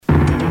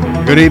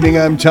Good evening,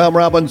 I'm Tom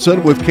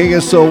Robinson with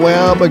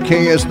KSOM,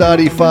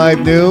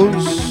 KS95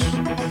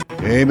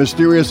 News. A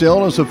mysterious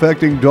illness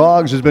affecting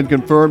dogs has been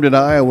confirmed in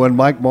Iowa, and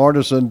Mike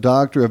Martison,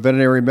 doctor of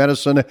veterinary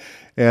medicine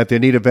at the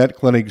Anita Vet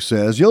Clinic,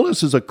 says the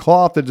illness is a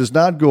cough that does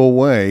not go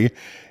away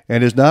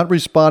and is not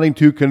responding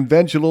to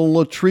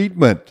conventional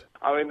treatment.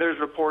 I mean, there's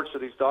reports that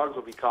these dogs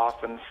will be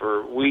coughing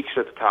for weeks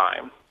at a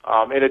time.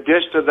 In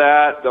addition to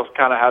that, they'll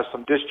kind of have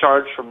some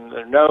discharge from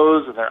their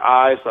nose and their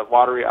eyes, like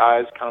watery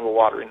eyes, kind of a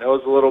watery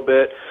nose a little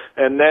bit.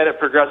 And then it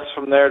progresses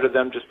from there to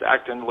them just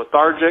acting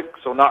lethargic,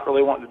 so not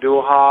really wanting to do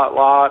a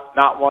lot,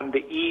 not wanting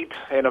to eat,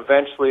 and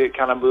eventually it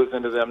kind of moves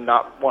into them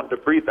not wanting to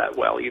breathe that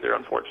well either,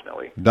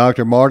 unfortunately.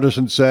 Dr.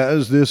 Martison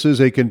says this is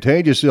a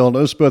contagious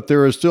illness, but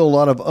there are still a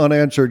lot of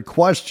unanswered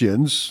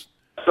questions.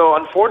 So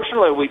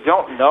unfortunately, we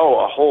don't know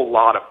a whole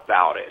lot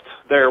about it.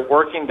 They're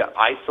working to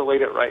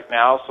isolate it right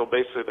now. So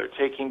basically, they're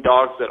taking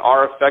dogs that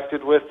are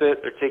affected with it.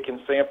 They're taking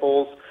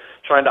samples,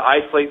 trying to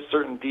isolate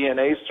certain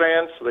DNA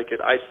strands so they could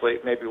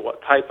isolate maybe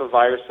what type of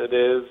virus it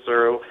is.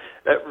 Or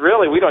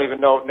really, we don't even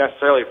know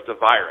necessarily if it's a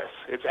virus.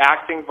 It's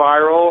acting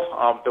viral.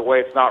 The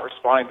way it's not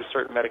responding to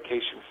certain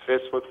medication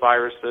fits with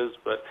viruses,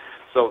 but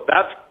so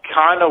that's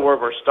kind of where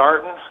we're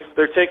starting.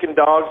 They're taking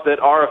dogs that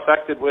are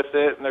affected with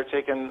it, and they're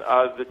taking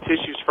the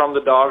tissues from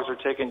the dogs, or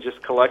taking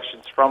just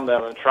collections from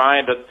them and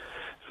trying to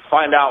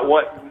find out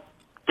what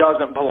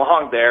doesn't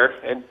belong there,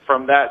 and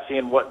from that,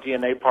 seeing what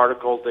DNA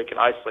particles they can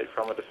isolate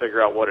from it to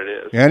figure out what it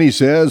is. And he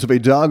says if a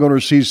dog owner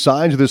sees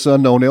signs of this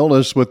unknown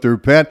illness with their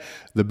pet,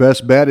 the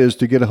best bet is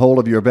to get a hold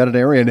of your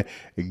veterinarian,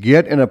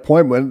 get an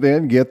appointment,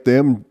 then get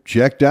them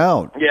checked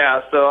out.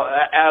 Yeah, so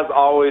as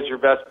always, your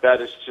best bet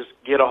is just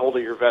get a hold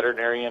of your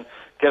veterinarian,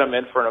 get them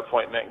in for an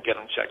appointment, and get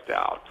them checked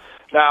out.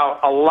 Now,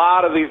 a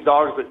lot of these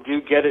dogs that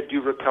do get it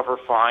do recover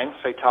fine.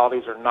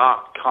 Fatalities are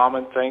not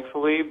common,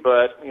 thankfully,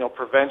 but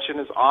prevention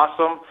is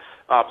awesome.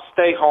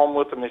 Stay home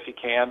with them if you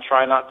can.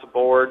 Try not to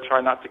board. Try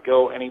not to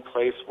go any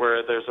place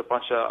where there's a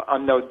bunch of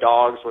unknown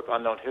dogs with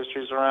unknown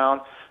histories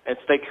around, and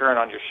stay current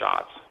on your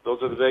shots. Those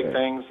are the big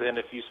things, and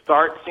if you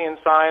start seeing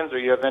signs or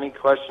you have any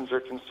questions or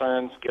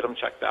concerns, get them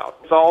checked out.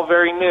 It's all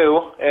very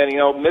new, and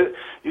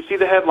you see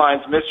the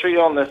headlines, mystery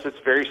illness,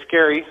 it's very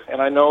scary, and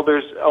I know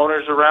there's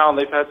owners around,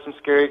 they've had some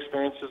scary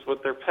experiences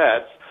with their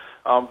pets,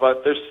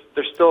 but there's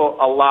still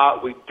a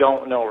lot we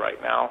don't know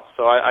right now.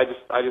 So I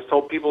just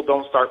hope people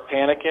don't start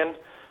panicking.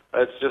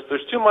 It's just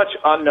there's too much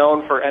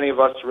unknown for any of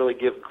us to really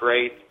give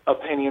great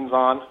opinions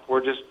on.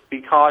 We're just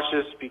be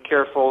cautious, be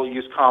careful,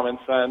 use common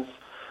sense.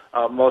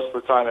 Most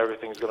of the time,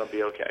 everything's going to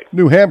be okay.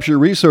 New Hampshire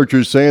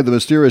researchers say the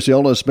mysterious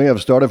illness may have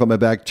started from a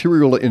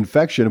bacterial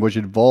infection which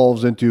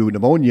evolves into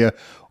pneumonia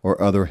or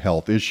other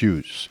health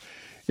issues.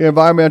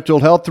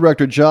 Environmental Health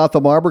Director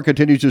Jotham Arbor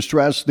continues to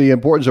stress the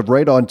importance of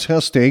radon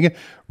testing.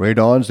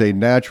 Radon's a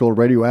natural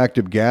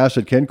radioactive gas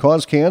that can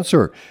cause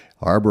cancer.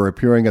 Arbor,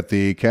 appearing at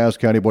the Cass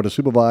County Board of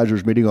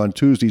Supervisors meeting on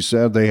Tuesday,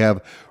 said they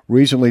have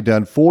recently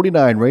done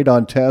 49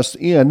 radon tests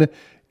in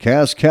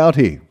Cass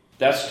County.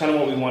 That's kind of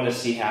what we want to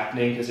see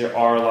happening, because there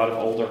are a lot of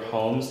older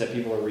homes that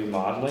people are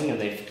remodeling, and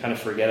they kind of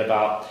forget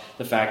about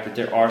the fact that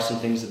there are some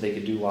things that they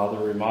could do while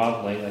they're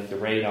remodeling, like the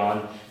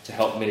radon, to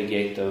help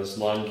mitigate those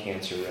lung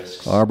cancer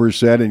risks. Arbor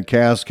said in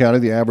Cass County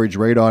the average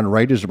radon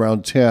rate is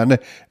around 10,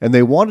 and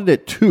they wanted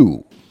it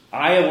 2.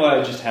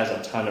 Iowa just has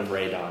a ton of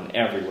radon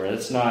everywhere.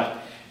 It's not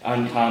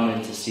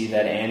uncommon to see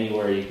that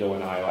anywhere you go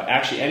in Iowa.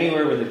 Actually,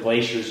 anywhere where the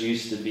glaciers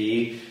used to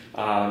be,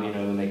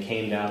 when they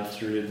came down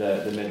through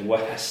the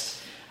Midwest,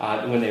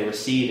 when they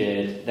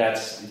receded,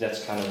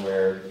 that's kind of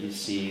where you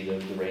see the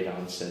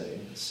radon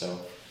sitting. So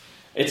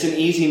it's an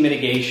easy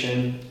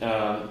mitigation.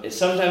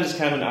 Sometimes it's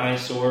kind of an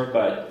eyesore,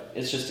 but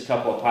it's just a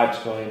couple of pipes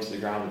going into the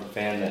ground with a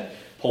fan that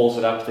pulls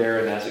it up there,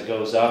 and as it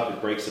goes up, it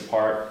breaks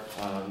apart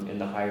in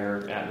the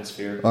higher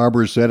atmosphere.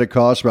 Arbor said it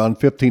costs around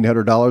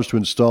 $1,500 to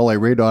install a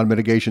radon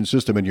mitigation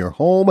system in your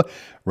home.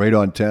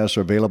 Radon tests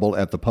are available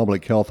at the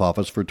Public Health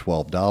Office for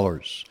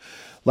 $12.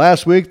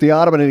 Last week, the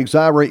Audubon and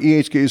Exira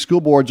EHK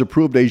school boards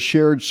approved a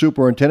shared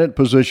superintendent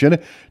position.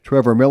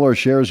 Trevor Miller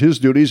shares his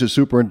duties as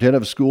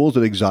superintendent of schools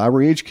at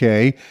Exira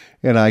EHK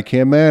and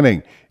ICAM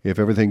Manning. If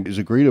everything is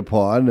agreed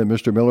upon, and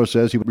Mr. Miller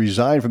says he would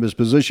resign from his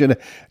position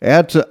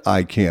at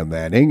ICAM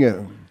Manning.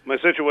 My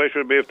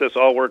situation would be, if this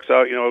all works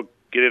out,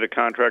 getting a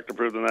contract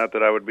approved on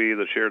that I would be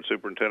the shared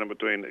superintendent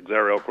between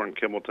Exira, Elkhorn,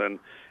 Kimballton,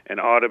 and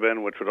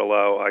Audubon, which would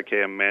allow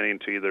ICAM Manning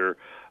to either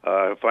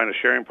find a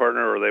sharing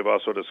partner, or they've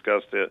also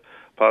discussed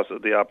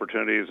the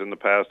opportunities in the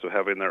past of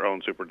having their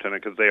own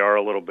superintendent, because they are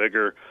a little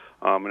bigger.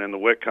 And in the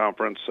WIC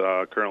conference,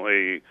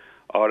 currently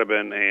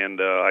Audubon and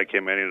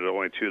ICAM Manning are the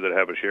only two that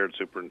have a shared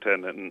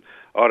superintendent, and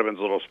Audubon's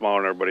a little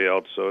smaller than everybody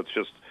else, so it's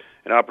just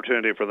an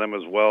opportunity for them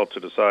as well to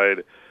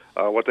decide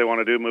what they want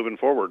to do moving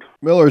forward.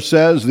 Miller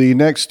says the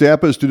next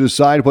step is to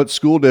decide what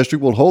school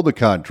district will hold the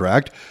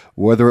contract,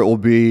 whether it will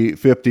be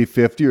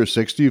 50-50 or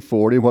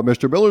 60-40, what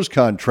Mr. Miller's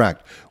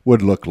contract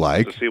would look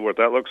like. To see what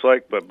that looks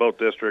like, but both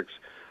districts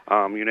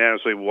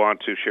unanimously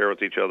want to share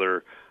with each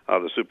other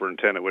the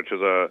superintendent, which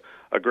is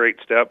a great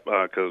step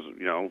because,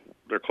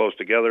 they're close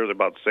together. They're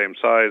about the same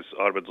size.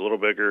 Audubon's a little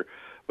bigger.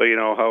 But,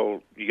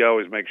 how you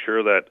always make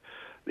sure that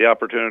the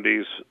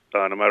opportunities,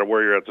 no matter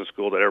where you're at the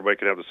school, that everybody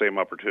can have the same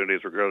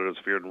opportunities, regardless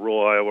if you're in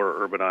rural Iowa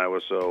or urban Iowa,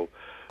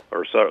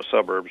 or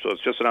suburbs. So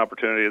it's just an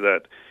opportunity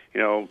that,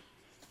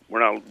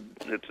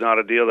 it's not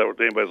a deal that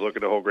anybody's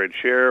looking to whole grade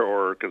share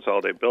or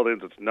consolidate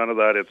buildings. It's none of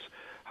that. It's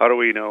how do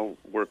we know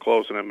we're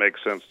close and it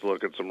makes sense to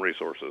look at some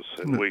resources?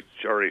 And we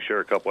already share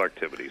a couple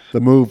activities. The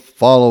move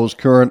follows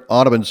current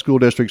Audubon School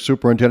District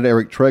Superintendent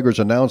Eric Traeger's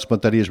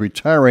announcement that he is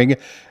retiring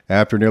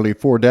after nearly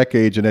 4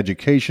 decades in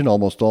education,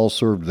 almost all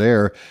served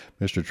there.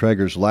 Mr.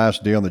 Traeger's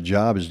last day on the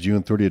job is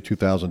June 30th,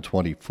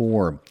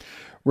 2024.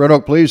 Red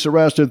Oak Police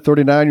arrested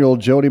 39-year-old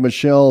Jody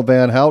Michelle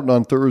Van Houten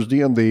on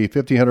Thursday in the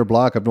 1500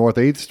 block of North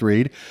 8th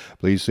Street.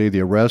 Police say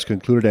the arrest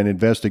concluded an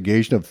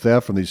investigation of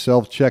theft from the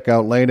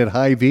self-checkout lane at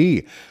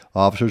Hy-Vee.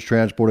 Officers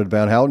transported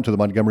Van Houten to the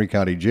Montgomery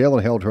County Jail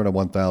and held her on a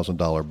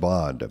 $1,000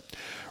 bond.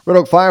 Red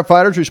Oak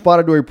firefighters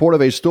responded to a report of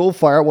a stove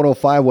fire at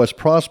 105 West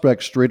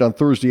Prospect Street on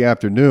Thursday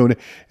afternoon,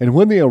 and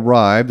when they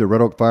arrived, the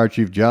Red Oak Fire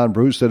Chief John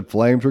Bruce said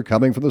flames were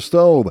coming from the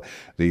stove.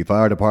 The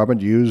fire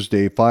department used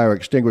a fire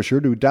extinguisher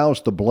to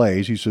douse the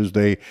blaze. He says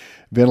they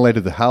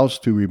ventilated the house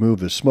to remove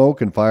the smoke,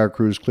 and fire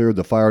crews cleared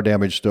the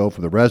fire-damaged stove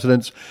from the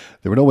residents.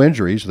 There were no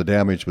injuries. The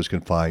damage was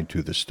confined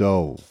to the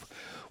stove.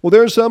 Well,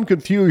 there's some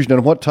confusion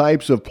on what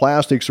types of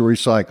plastics are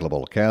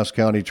recyclable. Cass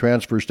County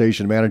Transfer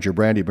Station Manager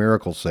Brandy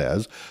Miracle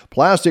says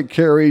plastic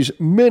carries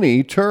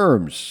many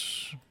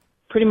terms.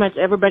 Pretty much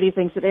everybody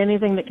thinks that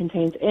anything that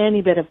contains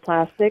any bit of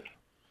plastic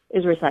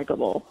is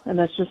recyclable, and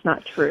that's just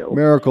not true.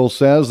 Miracle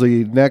says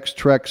the next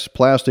Trex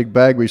plastic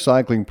bag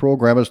recycling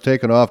program has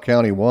taken off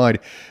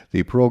countywide.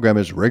 The program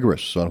is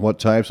rigorous on what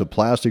types of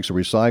plastics are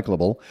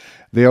recyclable.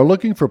 They are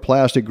looking for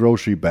plastic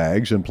grocery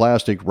bags and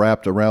plastic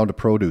wrapped around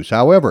produce.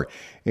 However,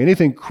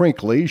 anything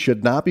crinkly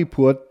should not be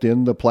put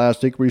in the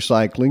plastic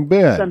recycling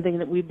bin. Something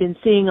that we've been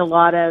seeing a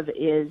lot of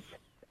is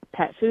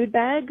pet food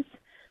bags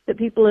that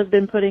people have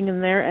been putting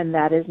in there, and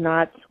that is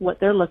not what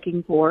they're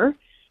looking for.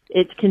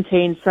 It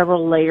contains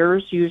several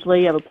layers,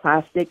 usually, of a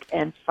plastic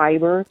and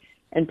fiber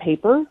and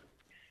paper,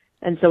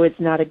 and so it's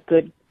not a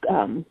good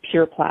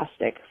pure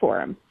plastic for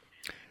them.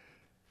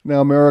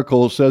 Now,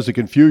 Miracle says the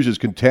confusion is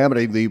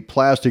contaminating the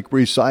plastic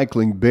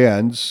recycling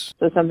bins.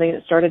 So something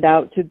that started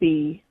out to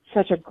be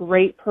such a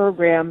great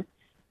program,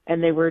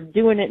 and they were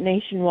doing it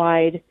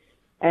nationwide,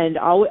 and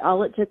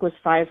all it took was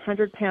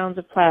 500 pounds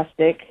of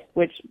plastic,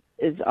 which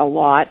is a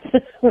lot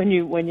when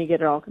you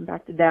get it all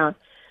compacted down,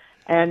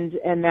 and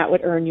that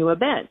would earn you a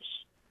bench.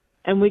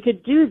 And we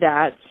could do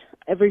that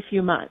every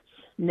few months.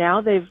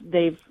 Now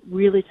they've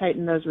really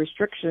tightened those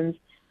restrictions.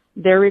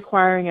 They're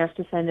requiring us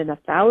to send in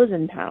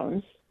 1,000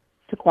 pounds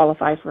to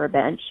qualify for a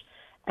bench,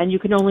 and you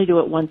can only do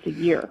it once a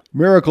year.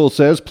 Miracle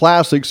says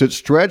plastics that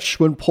stretch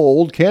when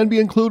pulled can be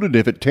included.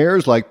 If it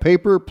tears like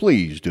paper,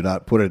 please do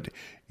not put it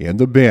in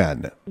the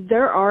bin.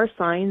 There are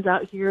signs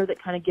out here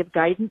that kind of give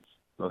guidance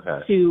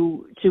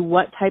to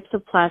what types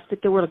of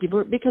plastic that we're looking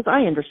for, because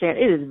I understand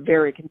it is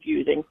very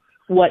confusing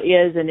what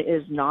is and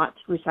is not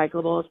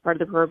recyclable as part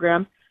of the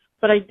program.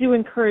 But I do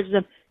encourage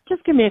them,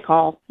 just give me a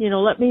call.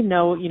 Let me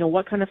know,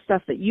 what kind of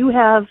stuff that you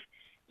have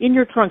in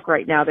your trunk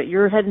right now that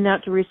you're heading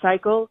out to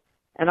recycle,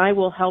 and I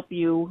will help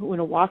you,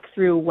 walk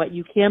through what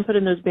you can put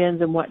in those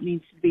bins and what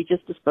needs to be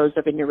just disposed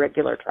of in your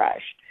regular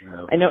trash.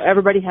 Yeah. I know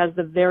everybody has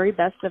the very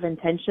best of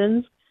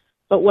intentions,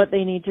 but what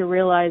they need to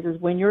realize is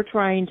when you're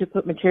trying to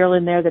put material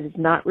in there that is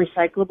not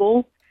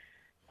recyclable,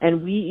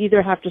 and we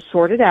either have to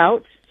sort it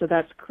out, so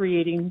that's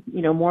creating,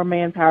 more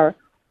manpower,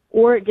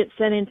 or it gets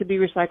sent in to be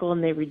recycled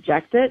and they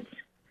reject it,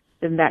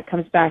 then that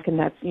comes back and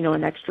that's,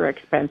 an extra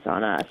expense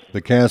on us.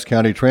 The Cass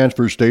County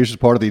Transfer Station is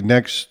part of the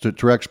Next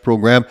Trex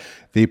program.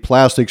 The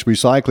plastics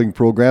recycling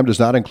program does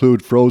not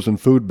include frozen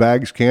food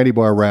bags, candy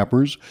bar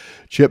wrappers,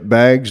 chip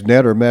bags,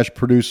 net or mesh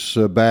produce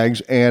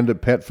bags,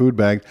 and pet food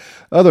bags.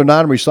 Other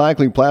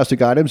non-recycling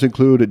plastic items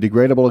include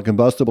degradable and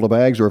combustible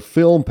bags or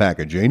film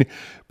packaging,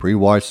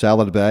 pre-washed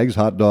salad bags,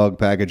 hot dog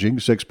packaging,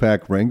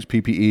 six-pack rings,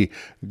 PPE,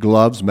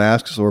 gloves,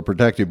 masks, or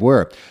protective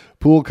wear.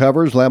 Pool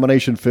covers,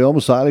 lamination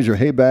film, silage or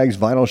hay bags,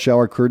 vinyl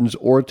shower curtains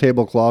or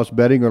tablecloths,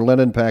 bedding or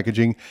linen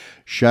packaging,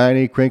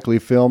 shiny, crinkly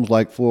films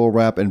like foil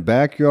wrap, and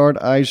backyard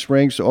ice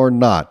rinks are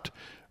not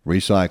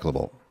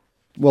recyclable.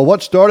 Well,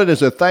 what started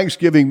as a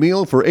Thanksgiving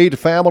meal for 8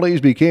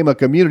 families became a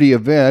community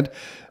event.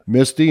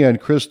 Misty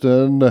and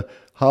Kristen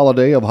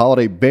Holiday of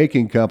Holiday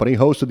Baking Company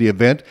hosted the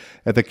event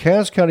at the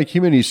Cass County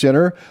Community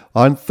Center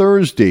on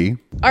Thursday.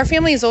 Our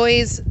family has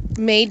always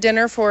made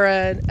dinner for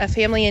a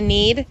family in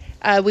need.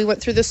 We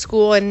went through the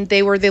school and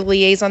they were the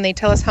liaison. They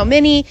tell us how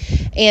many,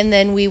 and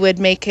then we would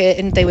make it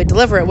and they would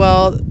deliver it.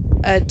 Well,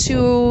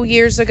 2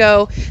 years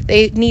ago,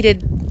 they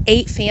needed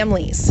 8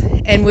 families,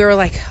 and we were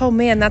like, oh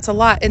man, that's a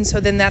lot. And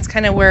so then that's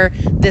kind of where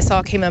this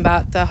all came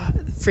about, the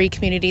free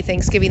community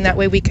Thanksgiving. That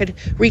way we could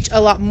reach a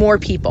lot more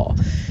people.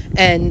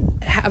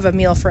 and have a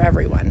meal for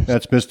everyone.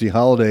 That's Misty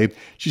Holiday.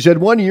 She said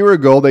 1 year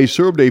ago they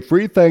served a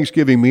free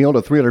Thanksgiving meal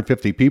to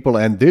 350 people,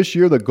 and this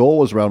year the goal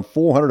was around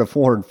 400 to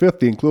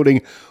 450,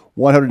 including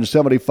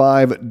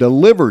 175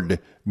 delivered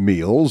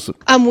meals.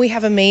 We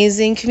have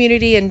amazing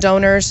community and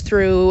donors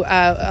through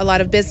a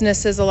lot of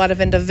businesses, a lot of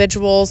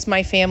individuals,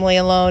 my family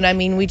alone. I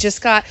mean, we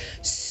just got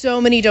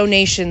so many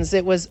donations.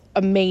 It was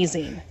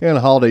amazing. And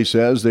Holiday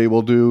says they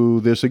will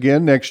do this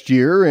again next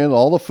year, and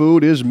all the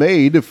food is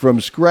made from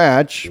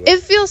scratch.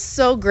 It feels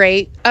so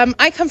great.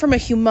 I come from a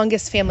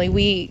humongous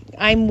family.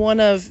 I'm one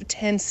of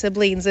 10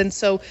 siblings, and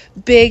so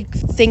big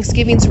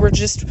Thanksgivings were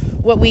just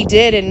what we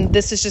did, and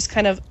this is just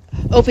kind of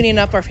opening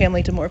up our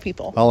family to more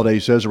people. Holiday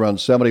says around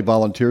 70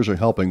 volunteers are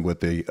helping with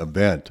the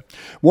event.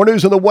 More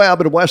news on the web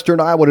at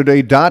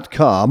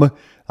westerniowatoday.com.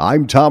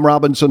 I'm Tom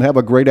Robinson. Have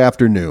a great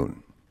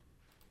afternoon.